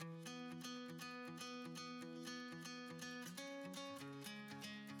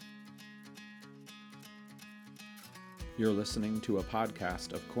You're listening to a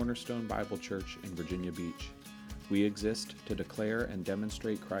podcast of Cornerstone Bible Church in Virginia Beach. We exist to declare and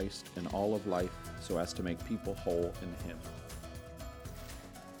demonstrate Christ in all of life so as to make people whole in Him.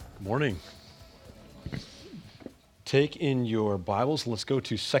 Good morning. Take in your Bibles. Let's go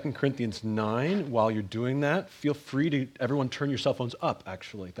to 2 Corinthians 9. While you're doing that, feel free to, everyone turn your cell phones up,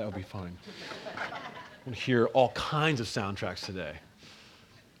 actually. That would be fine. We'll hear all kinds of soundtracks today.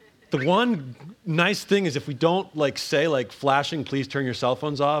 The one nice thing is if we don't say flashing, please turn your cell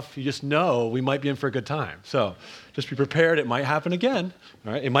phones off, you just know we might be in for a good time. So just be prepared. It might happen again.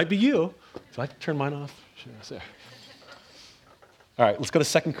 All right, it might be you. So I can turn mine off. Sure. All right, let's go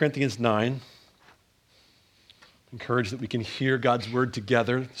to 2 Corinthians 9. Encouraged that we can hear God's word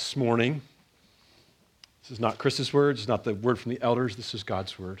together this morning. This is not Chris's word. It's not the word from the elders. This is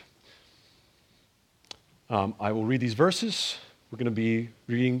God's word. I will read these verses. We're going to be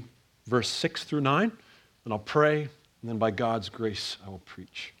reading verse 6 through 9, and I'll pray, and then by God's grace, I will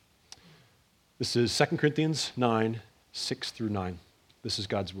preach. This is 2 Corinthians 9, 6 through 9. This is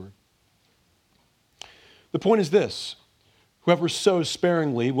God's word. The point is this: whoever sows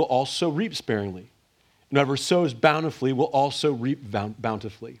sparingly will also reap sparingly, and whoever sows bountifully will also reap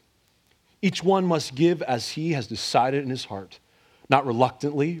bountifully. Each one must give as he has decided in his heart, not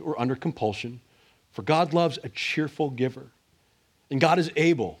reluctantly or under compulsion, for God loves a cheerful giver. And God is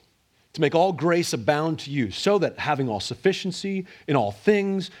able to make all grace abound to you, so that having all sufficiency in all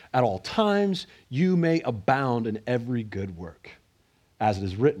things at all times, you may abound in every good work. As it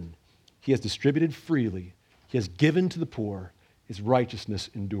is written, He has distributed freely, He has given to the poor, His righteousness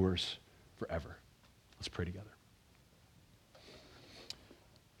endures forever. Let's pray together.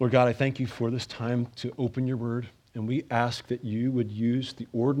 Lord God, I thank you for this time to open your word, and we ask that you would use the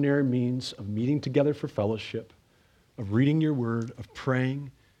ordinary means of meeting together for fellowship, of reading your word, of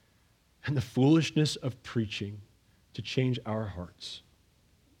praying, and the foolishness of preaching to change our hearts.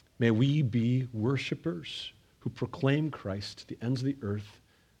 May we be worshipers who proclaim Christ to the ends of the earth,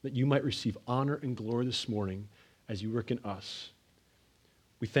 that you might receive honor and glory this morning as you work in us.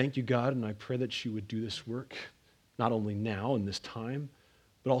 We thank you, God, and I pray that you would do this work, not only now in this time,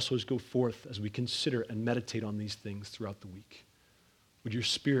 but also as we go forth as we consider and meditate on these things throughout the week. Would your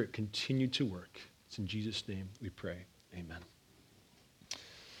Spirit continue to work? It's in Jesus' name we pray. Amen.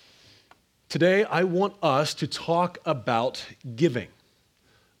 Today, I want us to talk about giving.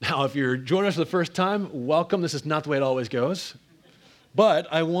 Now, if you're joining us for the first time, welcome. This is not the way it always goes. But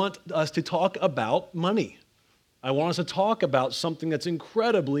I want us to talk about money. I want us to talk about something that's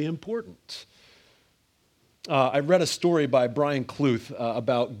incredibly important. I read a story by Brian Kluth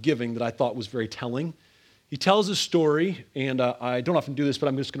about giving that I thought was very telling. He tells a story, and I don't often do this, but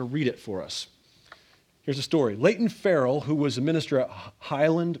I'm just going to read it for us. Here's the story. Leighton Farrell, who was a minister at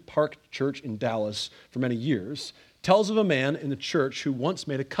Highland Park Church in Dallas for many years, tells of a man in the church who once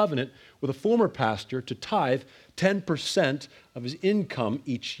made a covenant with a former pastor to tithe 10% of his income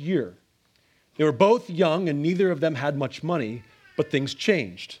each year. They were both young, and neither of them had much money, but things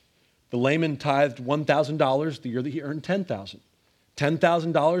changed. The layman tithed $1,000 the year that he earned $10,000,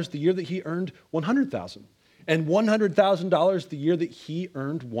 $10,000 the year that he earned $100,000, and $100,000 the year that he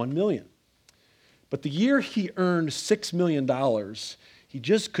earned $1 million. But the year he earned $6 million, he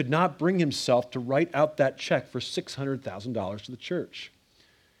just could not bring himself to write out that check for $600,000 to the church.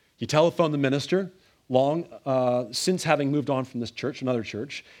 He telephoned the minister, long since having moved on from this church, another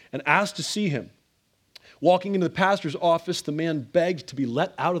church, and asked to see him. Walking into the pastor's office, the man begged to be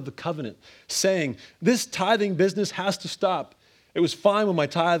let out of the covenant, saying, "This tithing business has to stop. It was fine when my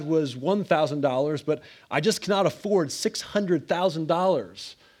tithe was $1,000, but I just cannot afford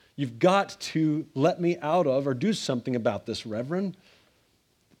 $600,000. You've got to let me out of or do something about this, Reverend."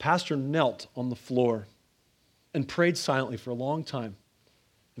 The pastor knelt on the floor and prayed silently for a long time.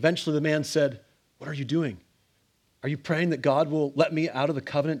 Eventually, the man said, "What are you doing? Are you praying that God will let me out of the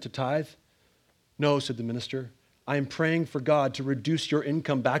covenant to tithe?" "No," said the minister. "I am praying for God to reduce your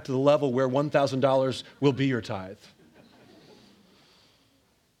income back to the level where $1,000 will be your tithe."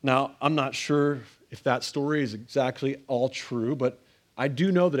 Now, I'm not sure if that story is exactly all true, but I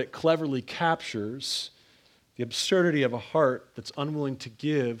do know that it cleverly captures the absurdity of a heart that's unwilling to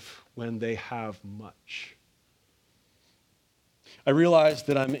give when they have much. I realize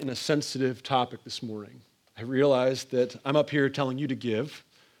that I'm in a sensitive topic this morning. I realize that I'm up here telling you to give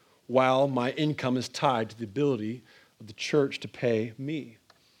while my income is tied to the ability of the church to pay me.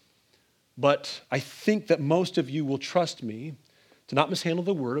 But I think that most of you will trust me to not mishandle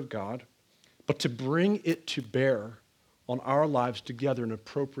the word of God, but to bring it to bear on our lives together in an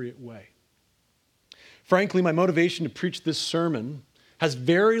appropriate way. Frankly, my motivation to preach this sermon has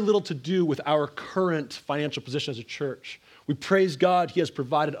very little to do with our current financial position as a church. We praise God, He has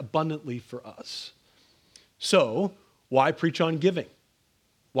provided abundantly for us. So, why preach on giving?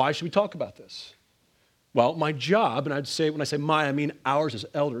 Why should we talk about this? Well, my job, and I'd say, when I say my, I mean ours as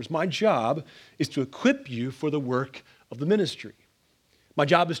elders, my job is to equip you for the work of the ministry. My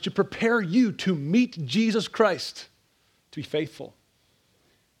job is to prepare you to meet Jesus Christ, to be faithful.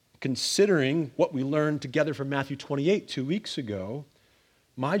 Considering what we learned together from Matthew 28 2 weeks ago,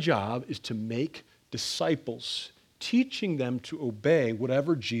 my job is to make disciples, teaching them to obey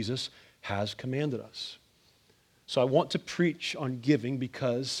whatever Jesus has commanded us. So I want to preach on giving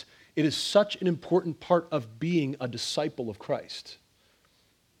because it is such an important part of being a disciple of Christ.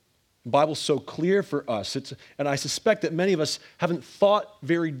 The Bible's so clear for us, and I suspect that many of us haven't thought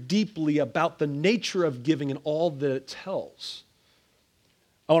very deeply about the nature of giving and all that it tells.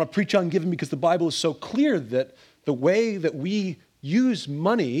 I want to preach on giving because the Bible is so clear that the way that we use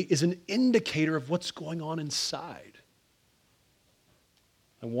money is an indicator of what's going on inside.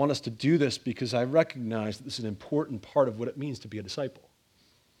 I want us to do this because I recognize that this is an important part of what it means to be a disciple.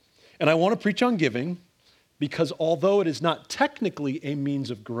 And I want to preach on giving because although it is not technically a means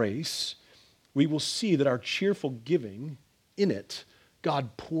of grace, we will see that our cheerful giving, in it,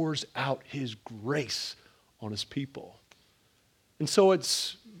 God pours out His grace on His people. And so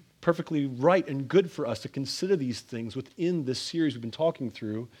it's perfectly right and good for us to consider these things within this series we've been talking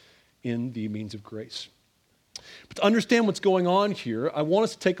through in the means of grace. But to understand what's going on here, I want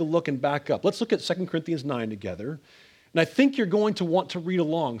us to take a look and back up. Let's look at 2 Corinthians 9 together. And I think you're going to want to read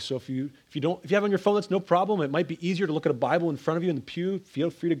along. So if you have on your phone, that's no problem. It might be easier to look at a Bible in front of you in the pew.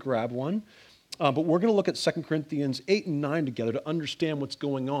 Feel free to grab one. But we're going to look at 2 Corinthians 8 and 9 together to understand what's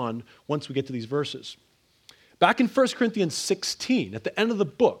going on once we get to these verses. Back in 1 Corinthians 16, at the end of the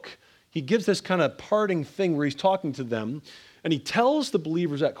book, he gives this kind of parting thing where he's talking to them, and he tells the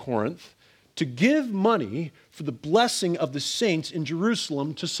believers at Corinth to give money for the blessing of the saints in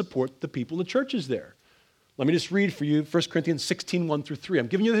Jerusalem to support the people in the churches there. Let me just read for you 1 Corinthians 16, 1 through 3. I'm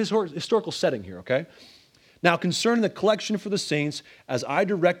giving you the historical setting here, okay? Now, concerning the collection for the saints, as I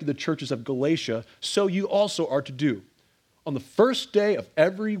directed the churches of Galatia, so you also are to do. On the first day of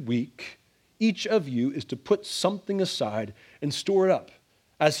every week, each of you is to put something aside and store it up,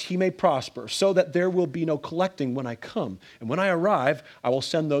 as he may prosper, so that there will be no collecting when I come. And when I arrive, I will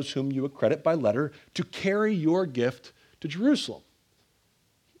send those whom you accredit by letter to carry your gift to Jerusalem.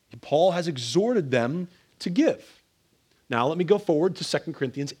 Paul has exhorted them to give. Now let me go forward to 2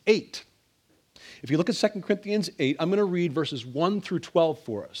 Corinthians 8. If you look at 2 Corinthians 8, I'm going to read verses 1 through 12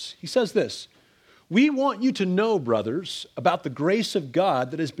 for us. He says this, "We want you to know, brothers, about the grace of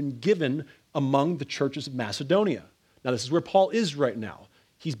God that has been given among the churches of Macedonia." Now this is where Paul is right now.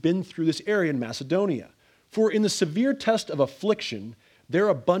 He's been through this area in Macedonia. "For in the severe test of affliction, their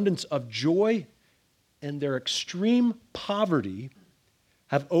abundance of joy and their extreme poverty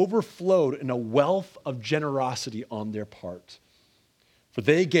have overflowed in a wealth of generosity on their part. For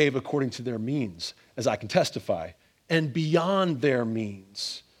they gave according to their means, as I can testify, and beyond their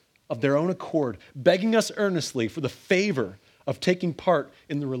means, of their own accord, begging us earnestly for the favor of taking part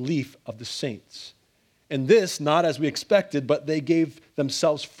in the relief of the saints. And this, not as we expected, but they gave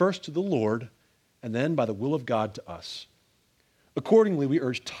themselves first to the Lord, and then by the will of God to us. Accordingly, we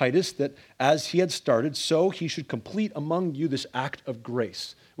urge Titus that as he had started, so he should complete among you this act of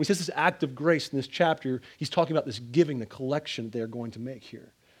grace." When he says this act of grace in this chapter, he's talking about this giving, the collection that they're going to make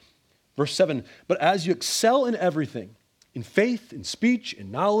here. Verse 7, "But as you excel in everything, in faith, in speech,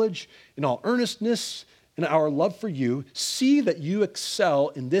 in knowledge, in all earnestness, in our love for you, see that you excel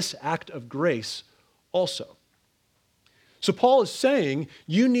in this act of grace also." So Paul is saying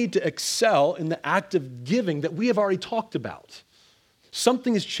you need to excel in the act of giving that we have already talked about.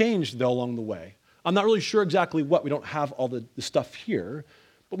 Something has changed, though, along the way. I'm not really sure exactly what. We don't have all the stuff here.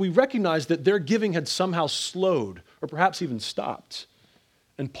 But we recognize that their giving had somehow slowed or perhaps even stopped.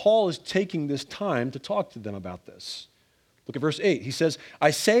 And Paul is taking this time to talk to them about this. Look at verse 8. He says, "I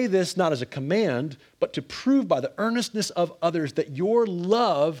say this not as a command, but to prove by the earnestness of others that your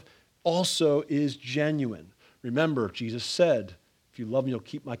love also is genuine." Remember, Jesus said, "If you love me, you'll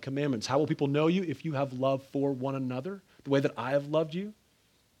keep my commandments." How will people know you? If you have love for one another, the way that I have loved you.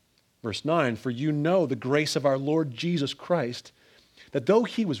 Verse 9, "For you know the grace of our Lord Jesus Christ, that though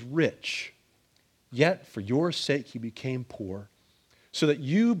he was rich, yet for your sake he became poor, so that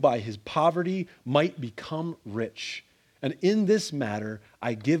you by his poverty might become rich. And in this matter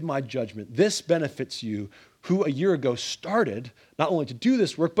I give my judgment. This benefits you, who a year ago started not only to do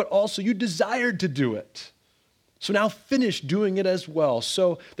this work, but also you desired to do it. So now finish doing it as well,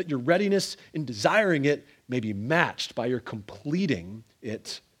 so that your readiness in desiring it may be matched by your completing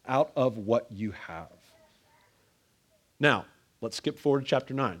it out of what you have. Now, let's skip forward to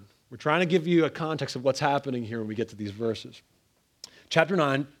chapter 9. We're trying to give you a context of what's happening here when we get to these verses. Chapter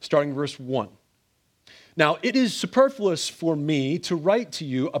 9, starting verse 1. Now, it is superfluous for me to write to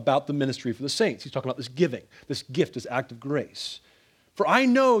you about the ministry for the saints. He's talking about this giving, this gift, this act of grace. For I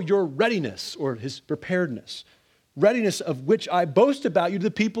know your readiness, or his preparedness, readiness of which I boast about you to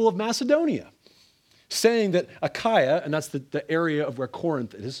the people of Macedonia, saying that Achaia, and that's the area of where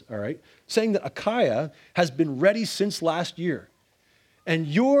Corinth is, all right, saying that Achaia has been ready since last year, and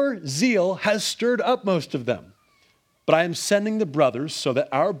your zeal has stirred up most of them. But I am sending the brothers so that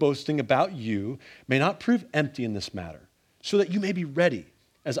our boasting about you may not prove empty in this matter, so that you may be ready,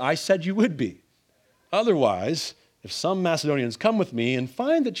 as I said you would be. Otherwise, if some Macedonians come with me and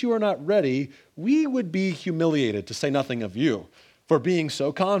find that you are not ready, we would be humiliated, to say nothing of you, for being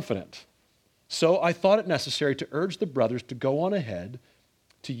so confident. So I thought it necessary to urge the brothers to go on ahead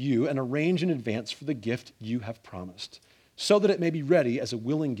to you and arrange in advance for the gift you have promised, so that it may be ready as a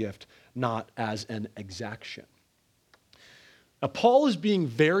willing gift, not as an exaction. Now, Paul is being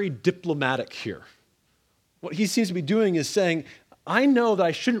very diplomatic here. What he seems to be doing is saying, I know that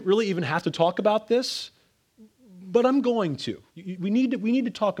I shouldn't really even have to talk about this, but I'm going to. We need to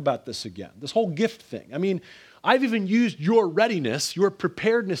talk about this again, this whole gift thing. I mean, I've even used your readiness, your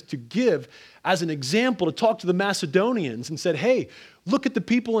preparedness to give as an example to talk to the Macedonians and said, hey, look at the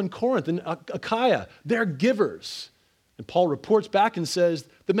people in Corinth and Achaia. They're givers. And Paul reports back and says,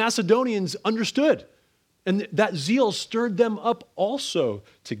 the Macedonians understood. And that zeal stirred them up also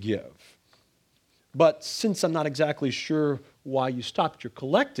to give. But since I'm not exactly sure why you stopped your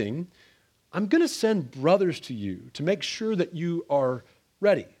collecting, I'm going to send brothers to you to make sure that you are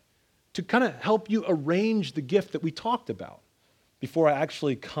ready, to kind of help you arrange the gift that we talked about before I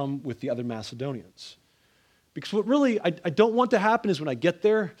actually come with the other Macedonians. Because what really I don't want to happen is when I get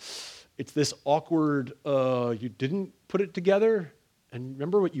there, it's this awkward, you didn't put it together, and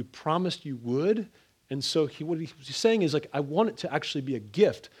remember what you promised you would? And so what he's saying is, like, I want it to actually be a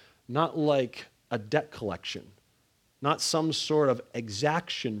gift, not like a debt collection, not some sort of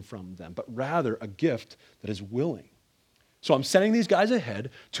exaction from them, but rather a gift that is willing. So I'm sending these guys ahead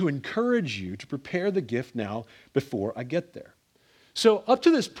to encourage you to prepare the gift now before I get there. So up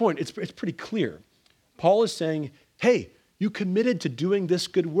to this point, it's pretty clear. Paul is saying, hey, you committed to doing this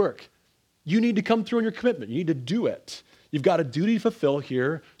good work. You need to come through on your commitment. You need to do it. You've got a duty to fulfill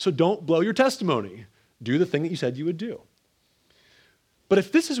here, so don't blow your testimony. Do the thing that you said you would do. But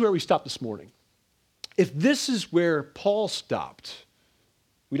if this is where we stopped this morning, if this is where Paul stopped,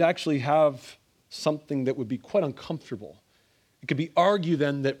 we'd actually have something that would be quite uncomfortable. It could be argued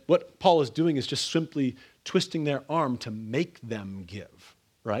then that what Paul is doing is just simply twisting their arm to make them give,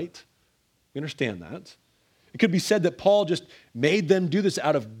 right? We understand that. It could be said that Paul just made them do this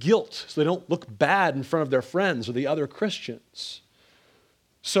out of guilt so they don't look bad in front of their friends or the other Christians.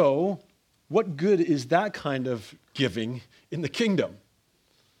 So, what good is that kind of giving in the kingdom?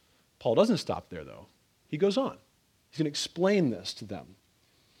 Paul doesn't stop there, though. He goes on. He's going to explain this to them.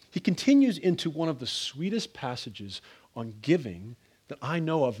 He continues into one of the sweetest passages on giving that I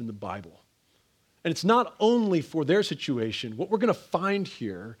know of in the Bible. And it's not only for their situation. What we're going to find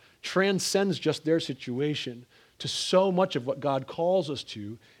here transcends just their situation to so much of what God calls us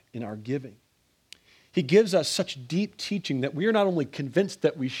to in our giving. He gives us such deep teaching that we are not only convinced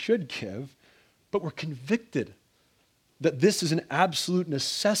that we should give, but we're convicted that this is an absolute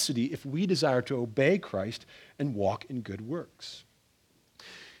necessity if we desire to obey Christ and walk in good works.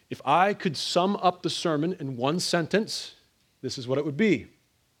 If I could sum up the sermon in one sentence, this is what it would be.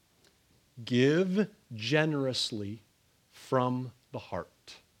 Give generously from the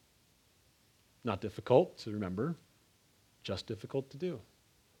heart. Not difficult to remember, just difficult to do.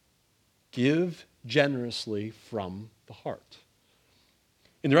 Give generously from the heart.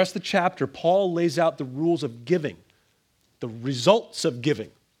 In the rest of the chapter, Paul lays out the rules of giving, the results of giving,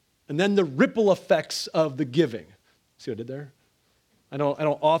 and then the ripple effects of the giving. See what I did there? I don't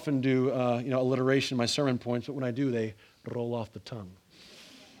often do alliteration in my sermon points, but when I do, they roll off the tongue.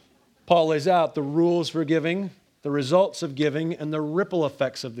 Paul lays out the rules for giving, the results of giving, and the ripple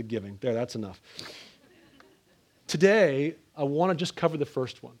effects of the giving. There, that's enough. Today, I want to just cover the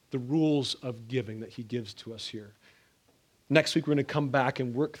first one, the rules of giving that he gives to us here. Next week, we're going to come back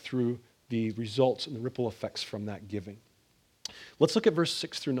and work through the results and the ripple effects from that giving. Let's look at verse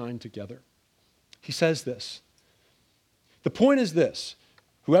 6 through 9 together. He says this. The point is this.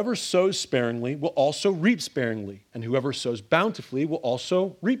 Whoever sows sparingly will also reap sparingly, and whoever sows bountifully will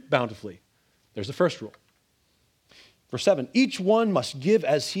also reap bountifully. There's the first rule. Verse 7, each one must give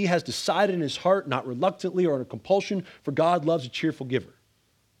as he has decided in his heart, not reluctantly or under compulsion, for God loves a cheerful giver.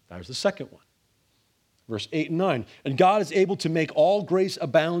 There's the second one. Verse 8 and 9, and God is able to make all grace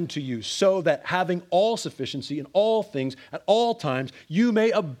abound to you, so that having all sufficiency in all things at all times, you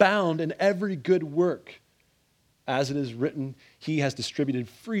may abound in every good work. As it is written, he has distributed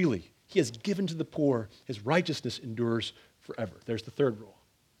freely. He has given to the poor. His righteousness endures forever. There's the third rule.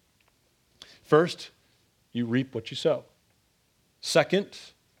 First, you reap what you sow. Second,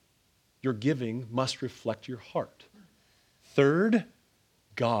 your giving must reflect your heart. Third,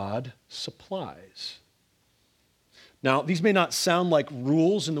 God supplies. Now, these may not sound like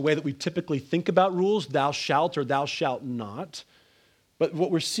rules in the way that we typically think about rules, thou shalt or thou shalt not. But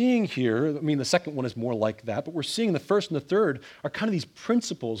what we're seeing here, I mean, the second one is more like that, but we're seeing the first and the third are kind of these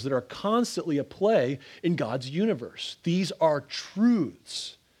principles that are constantly at play in God's universe. These are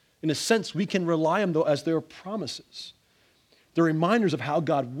truths. In a sense, we can rely on them as their promises. They're reminders of how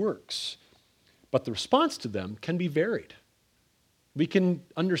God works, but the response to them can be varied. We can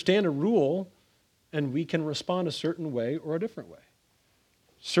understand a rule and we can respond a certain way or a different way.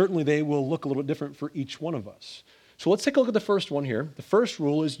 Certainly, they will look a little bit different for each one of us. So let's take a look at the first one here. The first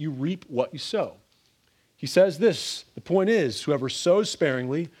rule is you reap what you sow. He says this, the point is, whoever sows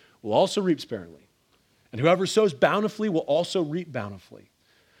sparingly will also reap sparingly. And whoever sows bountifully will also reap bountifully.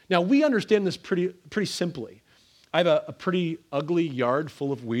 Now, we understand this pretty simply. I have a pretty ugly yard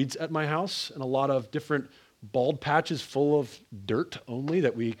full of weeds at my house and a lot of different bald patches full of dirt only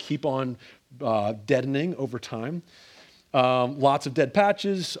that we keep on deadening over time. Lots of dead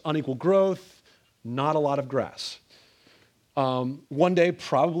patches, unequal growth, not a lot of grass. One day,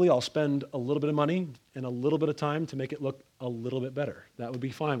 probably I'll spend a little bit of money and a little bit of time to make it look a little bit better. That would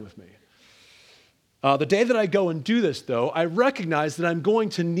be fine with me. The day that I go and do this, though, I recognize that I'm going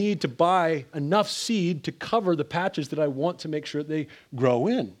to need to buy enough seed to cover the patches that I want to make sure they grow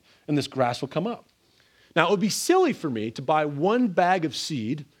in, and this grass will come up. Now, it would be silly for me to buy one bag of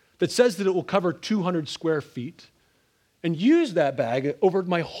seed that says that it will cover 200 square feet and use that bag over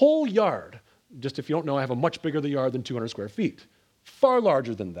my whole yard. Just if you don't know, I have a much bigger yard than 200 square feet, far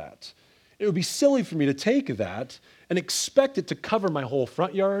larger than that. It would be silly for me to take that and expect it to cover my whole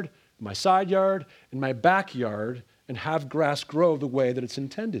front yard, my side yard, and my backyard and have grass grow the way that it's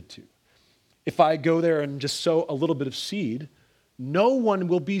intended to. If I go there and just sow a little bit of seed, no one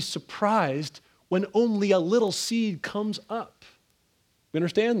will be surprised when only a little seed comes up. We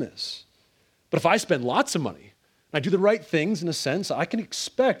understand this. But if I spend lots of money, and I do the right things in a sense, I can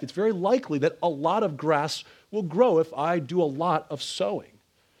expect, it's very likely that a lot of grass will grow if I do a lot of sowing.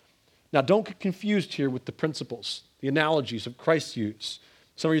 Now, don't get confused here with the principles, the analogies of Christ's use.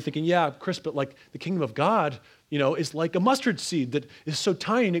 Some of you are thinking, yeah, Chris, but like the kingdom of God, is like a mustard seed that is so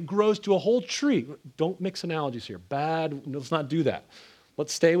tiny and it grows to a whole tree. Don't mix analogies here. Bad, let's not do that.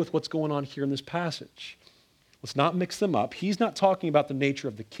 Let's stay with what's going on here in this passage. Let's not mix them up. He's not talking about the nature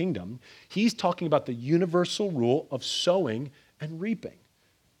of the kingdom. He's talking about the universal rule of sowing and reaping.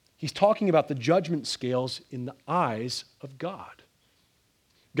 He's talking about the judgment scales in the eyes of God.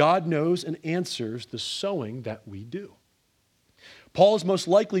 God knows and answers the sowing that we do. Paul is most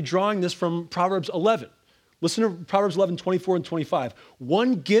likely drawing this from Proverbs 11. Listen to Proverbs 11, 24 and 25.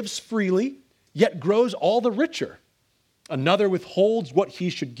 One gives freely, yet grows all the richer. Another withholds what he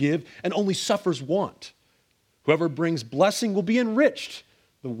should give and only suffers want. Whoever brings blessing will be enriched.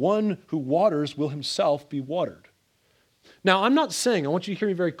 The one who waters will himself be watered. Now, I'm not saying, I want you to hear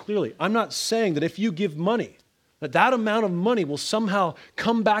me very clearly, I'm not saying that if you give money, that amount of money will somehow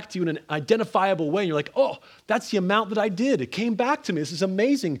come back to you in an identifiable way. And you're like, oh, that's the amount that I did. It came back to me. This is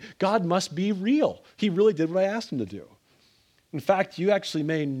amazing. God must be real. He really did what I asked him to do. In fact, you actually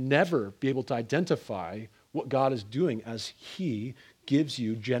may never be able to identify what God is doing as he gives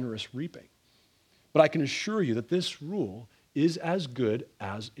you generous reaping. But I can assure you that this rule is as good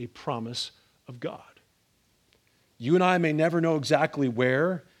as a promise of God. You and I may never know exactly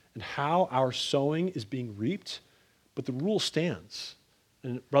where and how our sowing is being reaped, but the rule stands.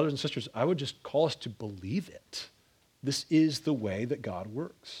 And brothers and sisters, I would just call us to believe it. This is the way that God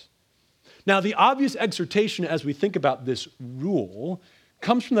works. Now, the obvious exhortation as we think about this rule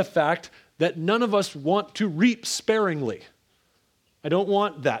comes from the fact that none of us want to reap sparingly. I don't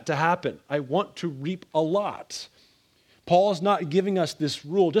want that to happen. I want to reap a lot. Paul is not giving us this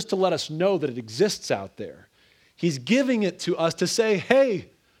rule just to let us know that it exists out there. He's giving it to us to say, hey,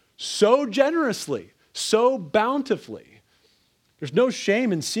 sow generously, sow bountifully. There's no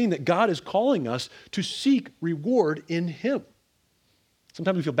shame in seeing that God is calling us to seek reward in him.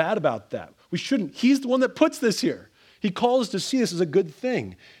 Sometimes we feel bad about that. We shouldn't. He's the one that puts this here. He calls us to see this as a good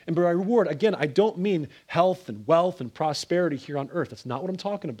thing. And by reward, again, I don't mean health and wealth and prosperity here on earth. That's not what I'm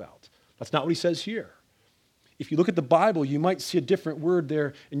talking about. That's not what he says here. If you look at the Bible, you might see a different word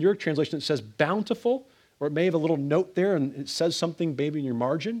there in your translation that says bountiful, or it may have a little note there and it says something maybe in your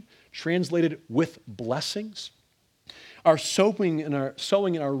margin, translated with blessings. Our sowing and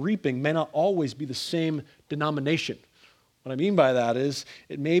our reaping may not always be the same denomination. What I mean by that is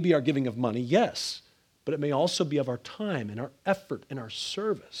it may be our giving of money, yes, but it may also be of our time and our effort and our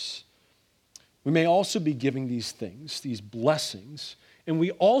service. We may also be giving these things, these blessings, and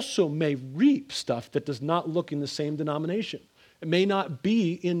we also may reap stuff that does not look in the same denomination. It may not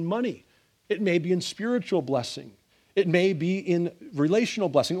be in money. It may be in spiritual blessing. It may be in relational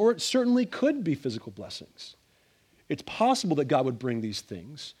blessing, or it certainly could be physical blessings. It's possible that God would bring these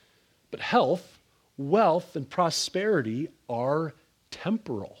things, but health, wealth, and prosperity are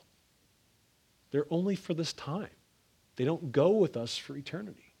temporal. They're only for this time. They don't go with us for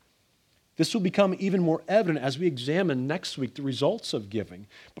eternity. This will become even more evident as we examine next week the results of giving.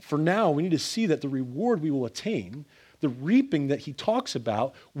 But for now, we need to see that the reward we will attain, the reaping that he talks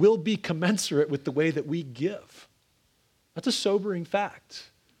about, will be commensurate with the way that we give. That's a sobering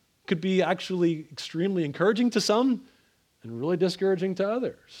fact. It could be actually extremely encouraging to some and really discouraging to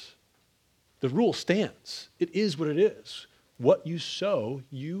others. The rule stands. It is what it is. What you sow,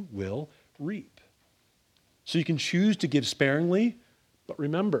 you will reap. So you can choose to give sparingly, but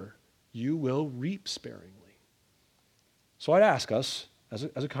remember, you will reap sparingly. So I'd ask us, as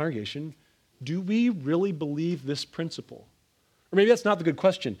a congregation, do we really believe this principle? Or maybe that's not the good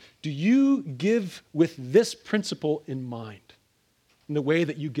question. Do you give with this principle in mind, in the way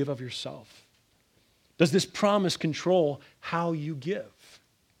that you give of yourself? Does this promise control how you give?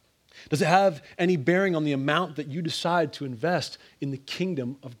 Does it have any bearing on the amount that you decide to invest in the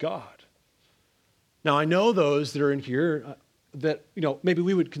kingdom of God? Now, I know those that are in here that, maybe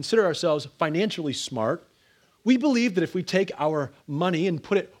we would consider ourselves financially smart. We believe that if we take our money and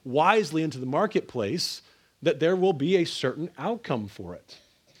put it wisely into the marketplace, that there will be a certain outcome for it.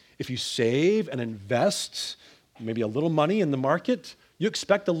 If you save and invest maybe a little money in the market, you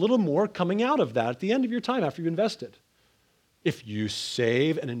expect a little more coming out of that at the end of your time after you've invested. If you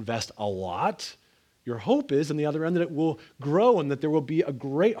save and invest a lot, your hope is on the other end that it will grow and that there will be a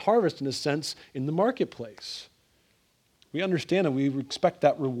great harvest, in a sense, in the marketplace. We understand and we expect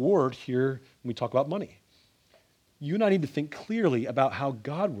that reward here when we talk about money. You and I need to think clearly about how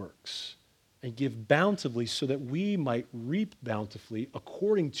God works and give bountifully so that we might reap bountifully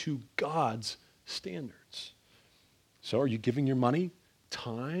according to God's standards. So are you giving your money,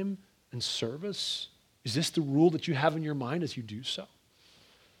 time, and service? Is this the rule that you have in your mind as you do so?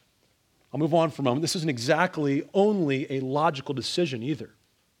 I'll move on for a moment. This isn't exactly only a logical decision either.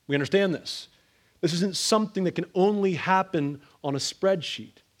 We understand this. This isn't something that can only happen on a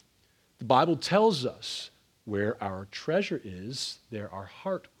spreadsheet. The Bible tells us where our treasure is, there our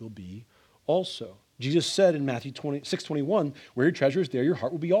heart will be also. Jesus said in Matthew 6:21, where your treasure is, there your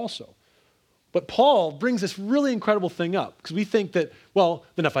heart will be also. But Paul brings this really incredible thing up because we think that, well,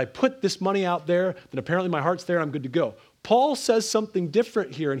 then if I put this money out there, then apparently my heart's there, I'm good to go. Paul says something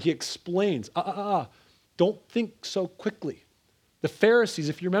different here, and he explains, don't think so quickly. The Pharisees,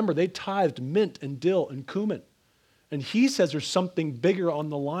 if you remember, they tithed mint and dill and cumin. And he says there's something bigger on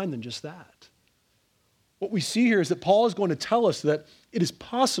the line than just that. What we see here is that Paul is going to tell us that it is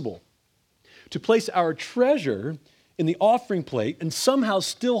possible to place our treasure in the offering plate and somehow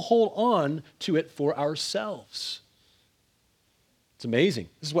still hold on to it for ourselves. It's amazing.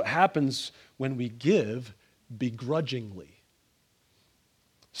 This is what happens when we give begrudgingly.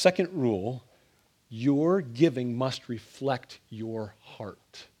 Second rule, your giving must reflect your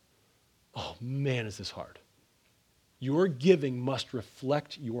heart. Oh man, is this hard. Your giving must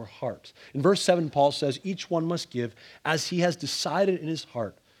reflect your heart. In verse 7, Paul says, each one must give as he has decided in his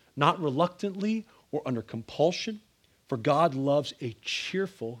heart, not reluctantly or under compulsion, for God loves a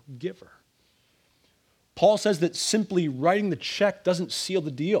cheerful giver. Paul says that simply writing the check doesn't seal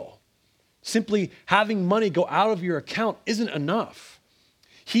the deal. Simply having money go out of your account isn't enough.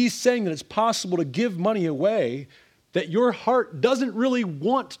 He's saying that it's possible to give money away that your heart doesn't really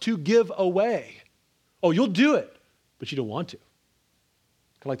want to give away. Oh, you'll do it, but you don't want to.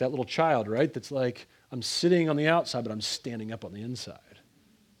 Kind of like that little child, right? That's like, I'm sitting on the outside, but I'm standing up on the inside.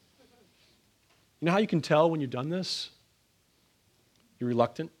 You know how you can tell when you've done this? You're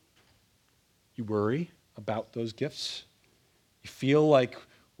reluctant. You worry about those gifts. You feel like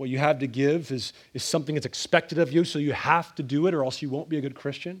what you have to give is something that's expected of you, so you have to do it or else you won't be a good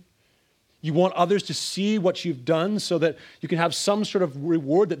Christian. You want others to see what you've done so that you can have some sort of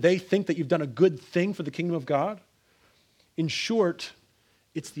reward that they think that you've done a good thing for the kingdom of God. In short,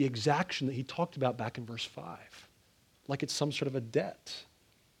 it's the exaction that he talked about back in verse 5, like it's some sort of a debt.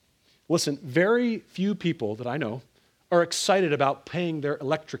 Listen, very few people that I know are excited about paying their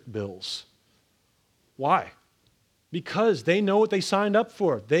electric bills. Why? Because they know what they signed up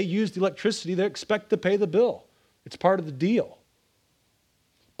for. They use the electricity, they expect to pay the bill. It's part of the deal.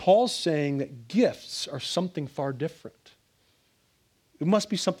 Paul's saying that gifts are something far different. It must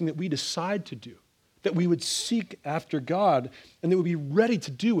be something that we decide to do, that we would seek after God, and that we would be ready to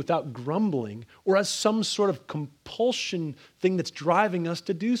do without grumbling or as some sort of compulsion thing that's driving us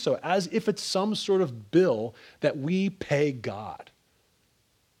to do so, as if it's some sort of bill that we pay God.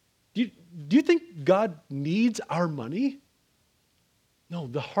 Do you think God needs our money? No,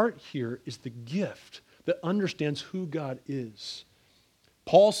 the heart here is the gift that understands who God is.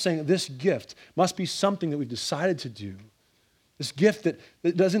 Paul's saying that this gift must be something that we've decided to do. This gift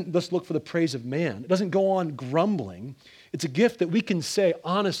that doesn't just look for the praise of man. It doesn't go on grumbling. It's a gift that we can say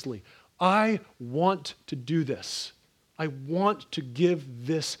honestly, I want to do this. I want to give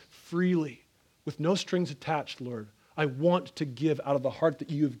this freely with no strings attached, Lord. I want to give out of the heart that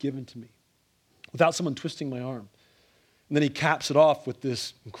you have given to me without someone twisting my arm. And then he caps it off with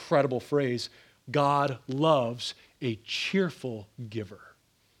this incredible phrase, God loves a cheerful giver.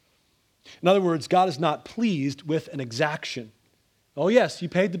 In other words, God is not pleased with an exaction. Oh yes, you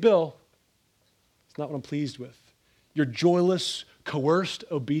paid the bill. It's not what I'm pleased with. Your joyless, coerced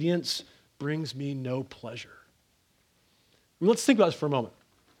obedience brings me no pleasure. I mean, let's think about this for a moment.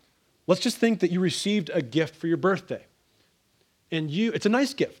 Let's just think that you received a gift for your birthday. And it's a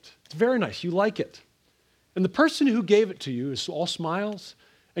nice gift. It's very nice. You like it. And the person who gave it to you is all smiles.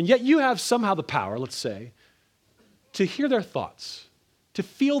 And yet you have somehow the power, let's say, to hear their thoughts, to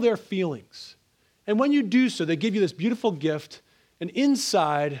feel their feelings. And when you do so, they give you this beautiful gift, and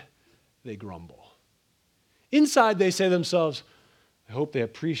inside, they grumble. Inside, they say to themselves, I hope they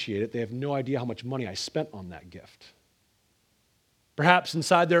appreciate it. They have no idea how much money I spent on that gift. Perhaps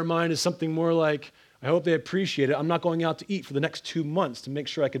inside their mind is something more like, I hope they appreciate it. I'm not going out to eat for the next 2 months to make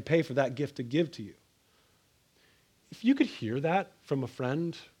sure I could pay for that gift to give to you. If you could hear that from a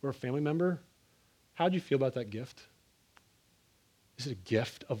friend or a family member, how do you feel about that gift? Is it a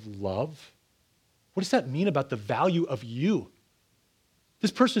gift of love? What does that mean about the value of you?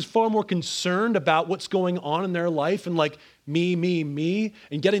 This person is far more concerned about what's going on in their life and like me,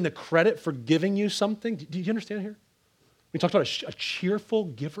 and getting the credit for giving you something. Do you understand here? We talked about a cheerful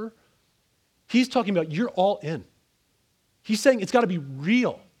giver. He's talking about you're all in. He's saying it's got to be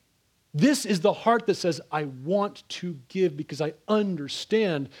real. This is the heart that says, I want to give because I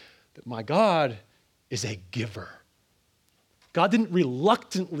understand that my God is a giver. God didn't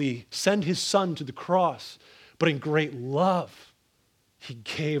reluctantly send his son to the cross, but in great love, he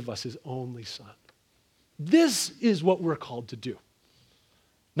gave us his only son. This is what we're called to do.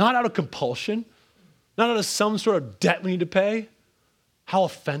 Not out of compulsion, not out of some sort of debt we need to pay. How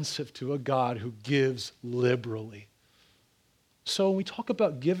offensive to a God who gives liberally. So when we talk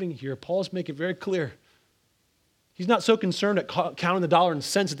about giving here, Paul's making it very clear. He's not so concerned at counting the dollar and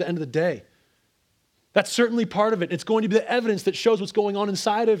cents at the end of the day. That's certainly part of it. It's going to be the evidence that shows what's going on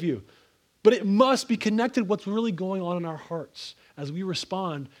inside of you. But it must be connected to what's really going on in our hearts as we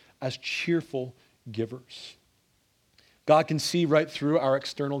respond as cheerful givers. God can see right through our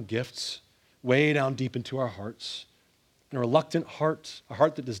external gifts, way down deep into our hearts. And a reluctant heart, a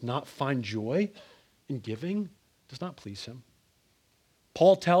heart that does not find joy in giving, does not please him.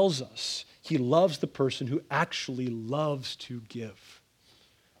 Paul tells us he loves the person who actually loves to give,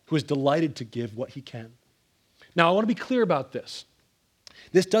 who is delighted to give what he can. Now, I want to be clear about this.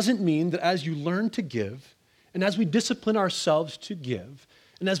 This doesn't mean that as you learn to give, and as we discipline ourselves to give,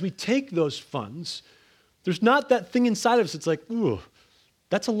 and as we take those funds, there's not that thing inside of us that's like, ooh,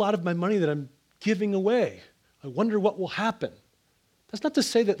 that's a lot of my money that I'm giving away. I wonder what will happen. That's not to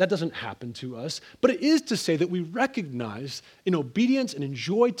say that that doesn't happen to us, but it is to say that we recognize in obedience and in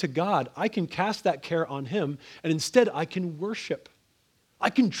joy to God, I can cast that care on him, and instead I can worship. I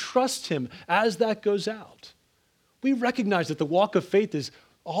can trust him as that goes out. We recognize that the walk of faith is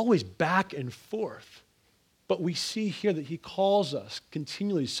always back and forth, but we see here that he calls us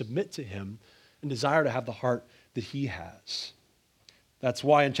continually to submit to him and desire to have the heart that he has. That's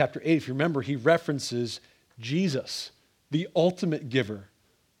why in chapter 8, if you remember, he references Jesus, the ultimate giver,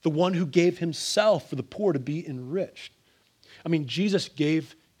 the one who gave himself for the poor to be enriched. I mean, Jesus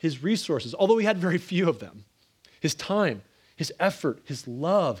gave his resources, although he had very few of them, his time, his effort, his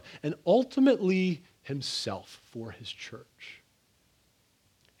love, and ultimately himself for his church.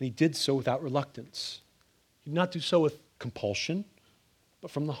 And he did so without reluctance. He did not do so with compulsion, but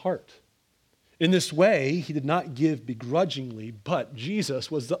from the heart. In this way, he did not give begrudgingly, but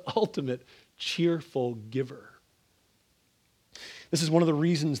Jesus was the ultimate cheerful giver. This is one of the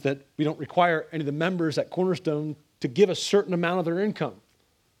reasons that we don't require any of the members at Cornerstone to give a certain amount of their income.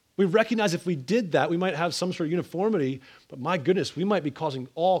 We recognize if we did that, we might have some sort of uniformity, but my goodness, we might be causing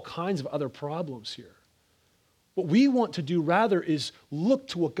all kinds of other problems here. What we want to do rather is look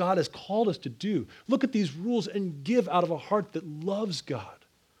to what God has called us to do. Look at these rules and give out of a heart that loves God,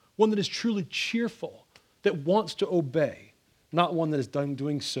 one that is truly cheerful, that wants to obey, not one that is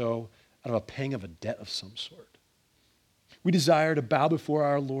doing so out of a pang of a debt of some sort. We desire to bow before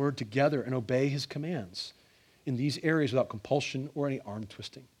our Lord together and obey his commands in these areas without compulsion or any arm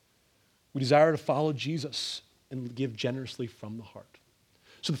twisting. We desire to follow Jesus and give generously from the heart.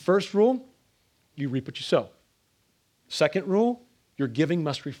 So the first rule, you reap what you sow. Second rule, your giving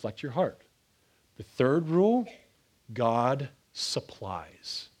must reflect your heart. The third rule, God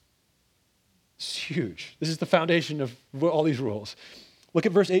supplies. It's huge. This is the foundation of all these rules. Look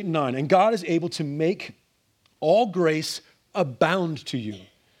at verse 8 and 9. And God is able to make all grace abound to you,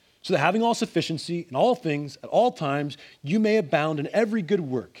 so that having all sufficiency in all things at all times, you may abound in every good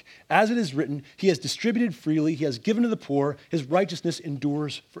work. As it is written, he has distributed freely, he has given to the poor, his righteousness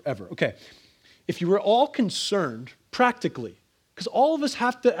endures forever. Okay, if you were all concerned practically, because all of us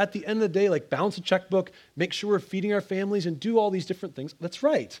have to, at the end of the day, like balance a checkbook, make sure we're feeding our families and do all these different things, that's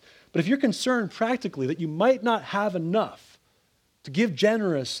right. But if you're concerned practically that you might not have enough to give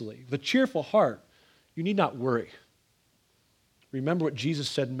generously with a cheerful heart, you need not worry. Remember what Jesus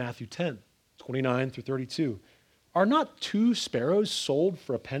said in Matthew 10, 29 through 32. Are not 2 sparrows sold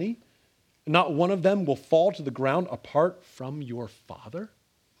for a penny? And not one of them will fall to the ground apart from your Father?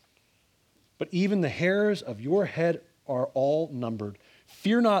 But even the hairs of your head are all numbered.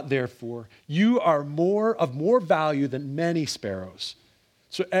 Fear not, therefore, you are of more value than many sparrows.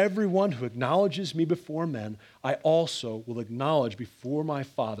 So everyone who acknowledges me before men, I also will acknowledge before my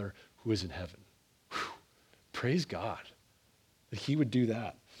Father who is in heaven. Whew. Praise God that he would do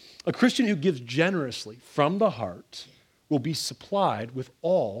that. A Christian who gives generously from the heart will be supplied with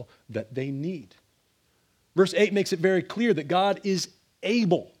all that they need. Verse 8 makes it very clear that God is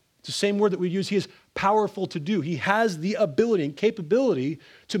able. It's the same word that we use. He is powerful to do. He has the ability and capability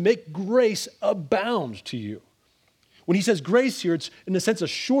to make grace abound to you. When he says grace here, it's in a sense a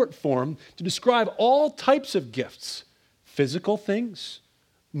short form to describe all types of gifts, physical things,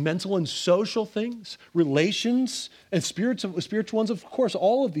 mental and social things, relations, and spiritual ones, of course,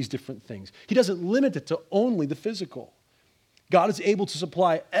 all of these different things. He doesn't limit it to only the physical. God is able to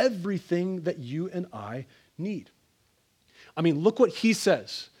supply everything that you and I need. I mean, look what he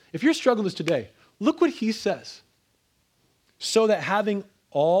says. If you're struggling with this today, look what he says. So that having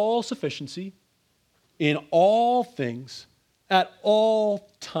all sufficiency in all things at all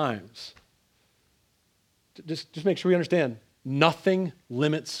times. Just make sure we understand. Nothing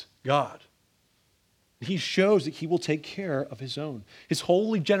limits God. He shows that he will take care of his own. His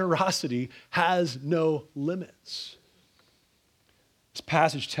holy generosity has no limits. This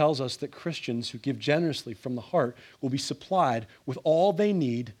passage tells us that Christians who give generously from the heart will be supplied with all they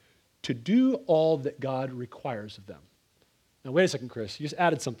need to do all that God requires of them. Now, wait a second, Chris. You just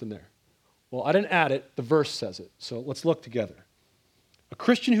added something there. Well, I didn't add it. The verse says it. So let's look together. A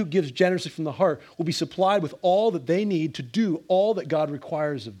Christian who gives generously from the heart will be supplied with all that they need to do all that God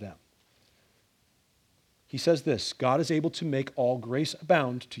requires of them. He says this, God is able to make all grace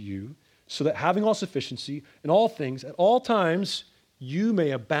abound to you, so that having all sufficiency in all things at all times, you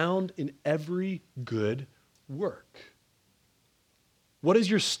may abound in every good work. What is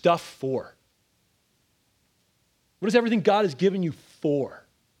your stuff for? What is everything God has given you for?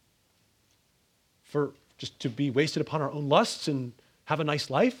 For just to be wasted upon our own lusts and have a nice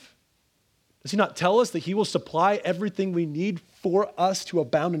life? Does he not tell us that he will supply everything we need for us to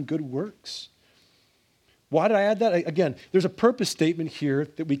abound in good works? Why did I add that? Again, there's a purpose statement here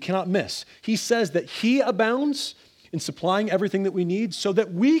that we cannot miss. He says that he abounds in supplying everything that we need so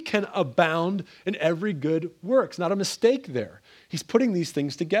that we can abound in every good work. It's not a mistake there. He's putting these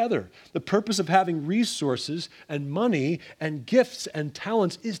things together. The purpose of having resources and money and gifts and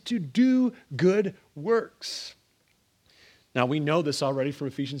talents is to do good works. Now, we know this already from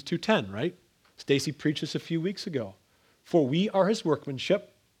Ephesians 2:10, right? Stacy preached this a few weeks ago. For we are his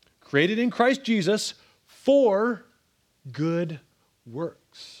workmanship, created in Christ Jesus for good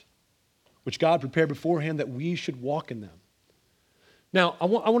works, which God prepared beforehand that we should walk in them. Now, I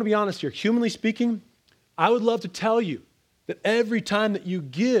want to be honest here. Humanly speaking, I would love to tell you that every time that you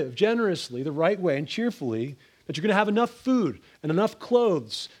give generously, the right way and cheerfully, that you're going to have enough food and enough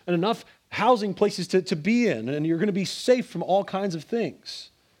clothes and enough housing places to be in, and you're going to be safe from all kinds of things.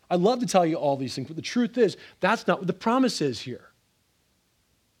 I love to tell you all these things, but the truth is, that's not what the promise is here.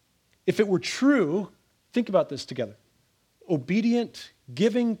 If it were true, think about this together. Obedient,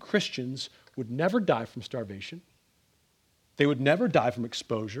 giving Christians would never die from starvation. They would never die from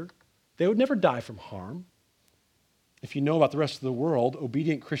exposure. They would never die from harm. If you know about the rest of the world,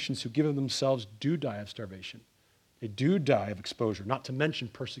 obedient Christians who give of themselves do die of starvation. They do die of exposure, not to mention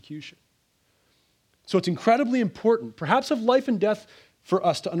persecution. So it's incredibly important, perhaps of life and death, for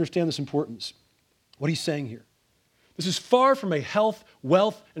us to understand this importance. What he's saying here. This is far from a health,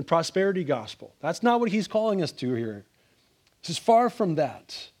 wealth, and prosperity gospel. That's not what he's calling us to here. This is far from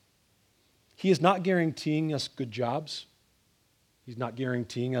that. He is not guaranteeing us good jobs. He's not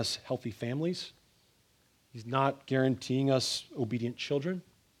guaranteeing us healthy families. He's not guaranteeing us obedient children.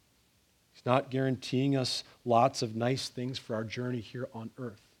 He's not guaranteeing us lots of nice things for our journey here on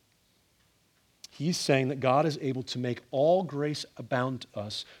earth. He's saying that God is able to make all grace abound to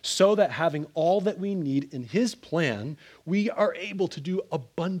us so that having all that we need in his plan, we are able to do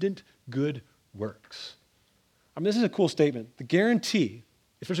abundant good works. I mean, this is a cool statement. The guarantee,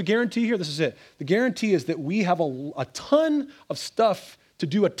 if there's a guarantee here, this is it. The guarantee is that we have a ton of stuff to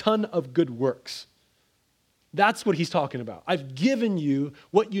do a ton of good works. That's what he's talking about. I've given you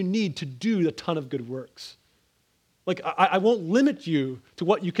what you need to do a ton of good works. Like, I won't limit you to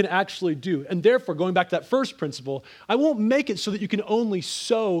what you can actually do. And therefore, going back to that first principle, I won't make it so that you can only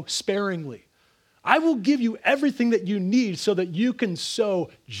sow sparingly. I will give you everything that you need so that you can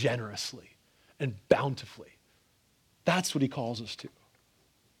sow generously and bountifully. That's what he calls us to.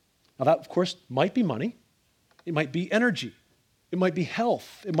 Now that, of course, might be money. It might be energy. It might be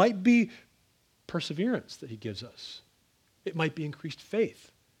health. It might be perseverance that he gives us. It might be increased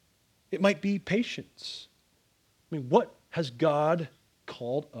faith. It might be patience. I mean, what has God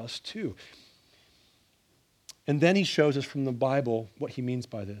called us to? And then he shows us from the Bible what he means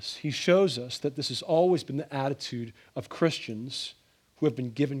by this. He shows us that this has always been the attitude of Christians who have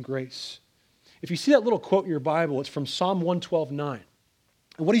been given grace. If you see that little quote in your Bible, it's from Psalm 112:9.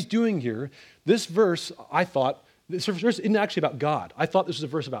 And what he's doing here, this verse, I thought, this verse isn't actually about God. I thought this was a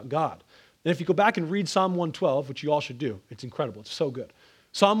verse about God. And if you go back and read Psalm 112, which you all should do, it's incredible. It's so good.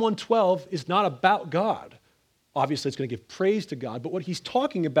 Psalm 112 is not about God. Obviously, it's going to give praise to God, but what he's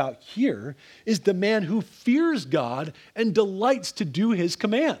talking about here is the man who fears God and delights to do his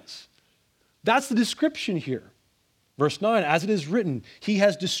commands. That's the description here. Verse 9, as it is written, he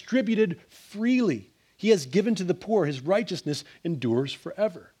has distributed freely. He has given to the poor. His righteousness endures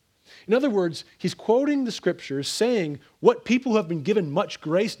forever. In other words, he's quoting the scriptures saying what people who have been given much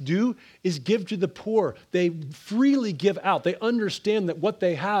grace do is give to the poor. They freely give out. They understand that what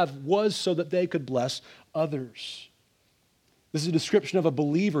they have was so that they could bless others. This is a description of a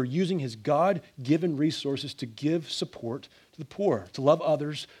believer using his God-given resources to give support to the poor, to love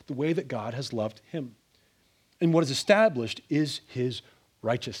others the way that God has loved him. And what is established is his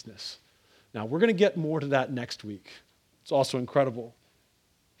righteousness. Now, we're going to get more to that next week. It's also incredible.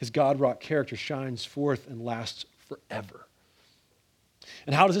 His God-wrought character shines forth and lasts forever.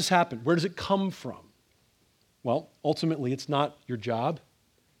 And how does this happen? Where does it come from? Well, ultimately, it's not your job.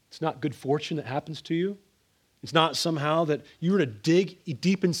 It's not good fortune that happens to you. It's not somehow that you were to dig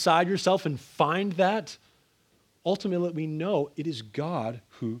deep inside yourself and find that. Ultimately, we know it is God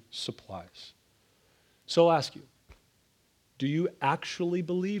who supplies. So I'll ask you, do you actually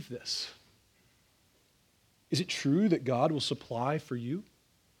believe this? Is it true that God will supply for you?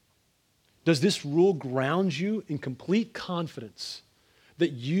 Does this rule ground you in complete confidence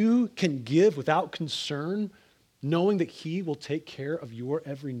that you can give without concern, knowing that he will take care of your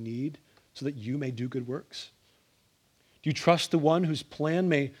every need so that you may do good works? Do you trust the one whose plan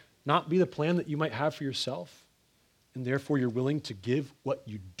may not be the plan that you might have for yourself, and therefore you're willing to give what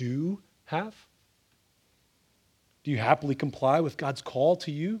you do have? Do you happily comply with God's call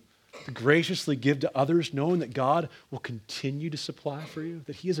to you to graciously give to others, knowing that God will continue to supply for you,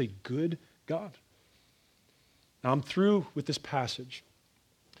 that he is a good God? Now I'm through with this passage.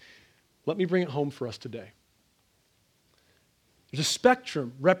 Let me bring it home for us today. There's a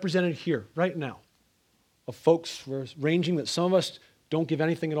spectrum represented here right now of folks ranging that some of us don't give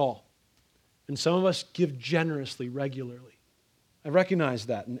anything at all, and some of us give generously, regularly. I recognize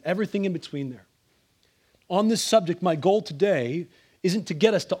that, and everything in between there. On this subject, my goal today isn't to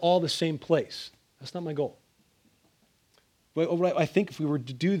get us to all the same place. That's not my goal. But I think if we were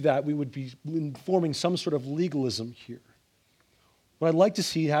to do that, we would be forming some sort of legalism here. What I'd like to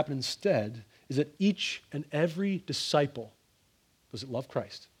see happen instead is that each and every disciple, those that love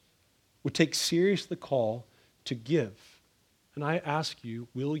Christ, would take seriously the call to give. And I ask you,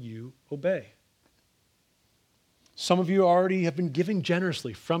 will you obey? Some of you already have been giving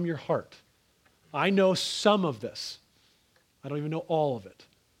generously from your heart. I know some of this. I don't even know all of it.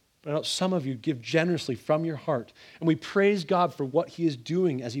 But I know some of you give generously from your heart. And we praise God for what he is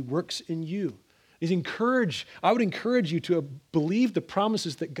doing as he works in you. I would encourage you to believe the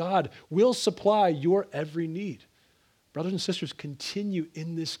promises that God will supply your every need. Brothers and sisters, continue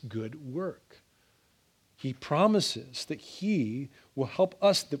in this good work. He promises that he will help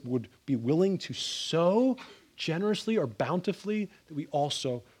us that would be willing to sow generously or bountifully, that we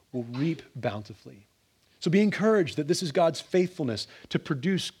also will reap bountifully. So be encouraged that this is God's faithfulness to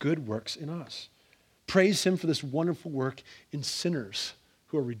produce good works in us. Praise him for this wonderful work in sinners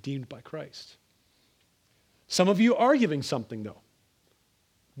who are redeemed by Christ. Some of you are giving something, though.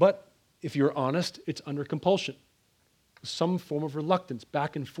 But if you're honest, it's under compulsion. Some form of reluctance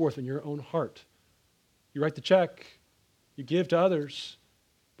back and forth in your own heart. You write the check, you give to others,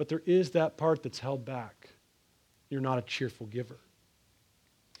 but there is that part that's held back. You're not a cheerful giver.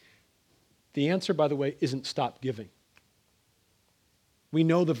 The answer, by the way, isn't stop giving. We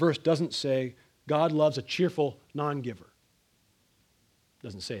know the verse doesn't say God loves a cheerful non-giver. It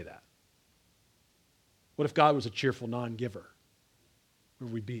doesn't say that. What if God was a cheerful non-giver? Where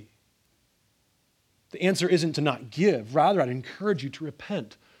would we be? The answer isn't to not give. Rather, I'd encourage you to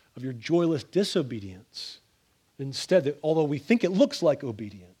repent of your joyless disobedience. Instead, that although we think it looks like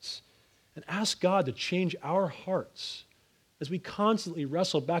obedience, and ask God to change our hearts as we constantly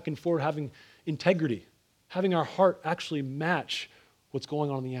wrestle back and forth, having integrity, having our heart actually match what's going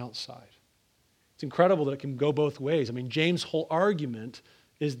on the outside. It's incredible that it can go both ways. I mean, James' whole argument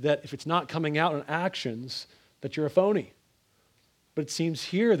is that if it's not coming out in actions, that you're a phony. But it seems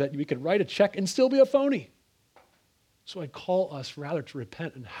here that we could write a check and still be a phony. So I call us rather to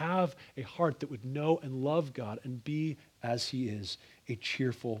repent and have a heart that would know and love God and be, as he is, a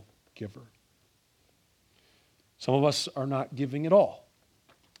cheerful giver. Some of us are not giving at all.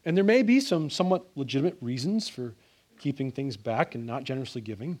 And there may be some somewhat legitimate reasons for keeping things back and not generously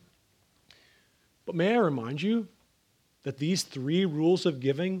giving. But may I remind you that these 3 rules of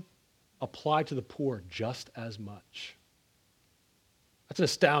giving apply to the poor just as much. That's an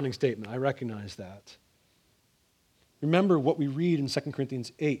astounding statement. I recognize that. Remember what we read in 2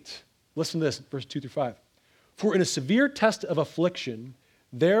 Corinthians 8. Listen to this, verse 2 through 5. For in a severe test of affliction,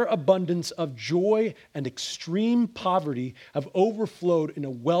 their abundance of joy and extreme poverty have overflowed in a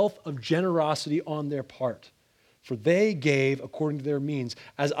wealth of generosity on their part. For they gave according to their means,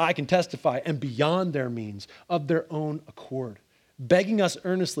 as I can testify, and beyond their means, of their own accord, begging us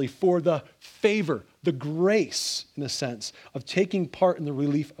earnestly for the favor, the grace, in a sense, of taking part in the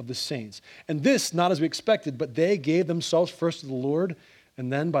relief of the saints. And this, not as we expected, but they gave themselves first to the Lord,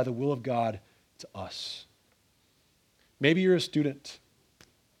 and then by the will of God to us. Maybe you're a student,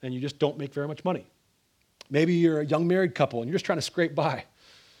 and you just don't make very much money. Maybe you're a young married couple, and you're just trying to scrape by.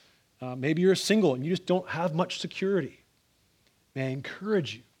 Maybe you're single, and you just don't have much security. May I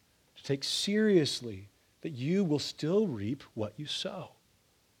encourage you to take seriously that you will still reap what you sow.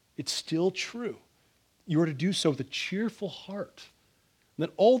 It's still true. You are to do so with a cheerful heart. And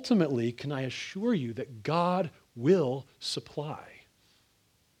that ultimately, can I assure you that God will supply.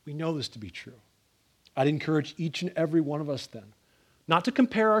 We know this to be true. I'd encourage each and every one of us then not to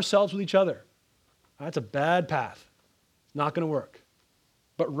compare ourselves with each other. That's a bad path. It's not going to work.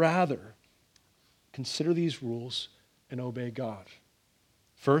 But rather, consider these rules and obey God.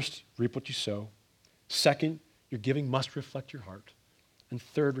 First, reap what you sow. Second, your giving must reflect your heart. And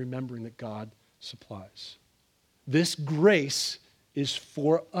third, remembering that God supplies. This grace is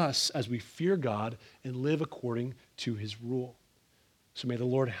for us as we fear God and live according to his rule. So may the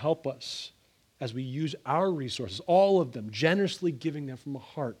Lord help us as we use our resources, all of them, generously giving them from a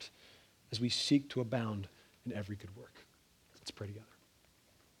heart as we seek to abound in every good work. Let's pray together.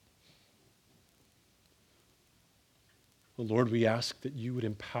 Oh Lord, we ask that you would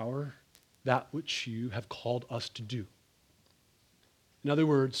empower that which you have called us to do. In other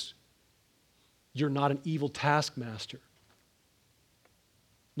words, you're not an evil taskmaster.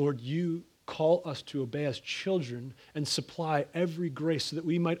 Lord, you call us to obey as children and supply every grace so that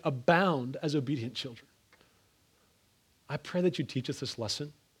we might abound as obedient children. I pray that you teach us this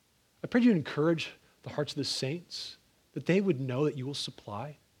lesson. I pray you encourage the hearts of the saints, that they would know that you will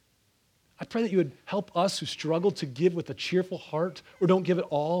supply. I pray that you would help us who struggle to give with a cheerful heart or don't give at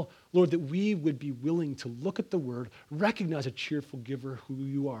all, Lord, that we would be willing to look at the word, recognize a cheerful giver who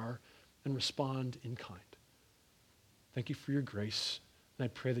you are, and respond in kind. Thank you for your grace, and I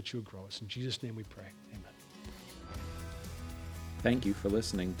pray that you would grow us. In Jesus' name we pray. Amen. Thank you for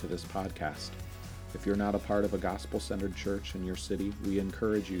listening to this podcast. If you're not a part of a gospel-centered church in your city, we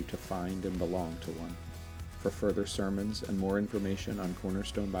encourage you to find and belong to one. For further sermons and more information on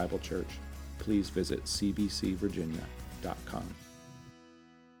Cornerstone Bible Church, please visit cbcvirginia.com.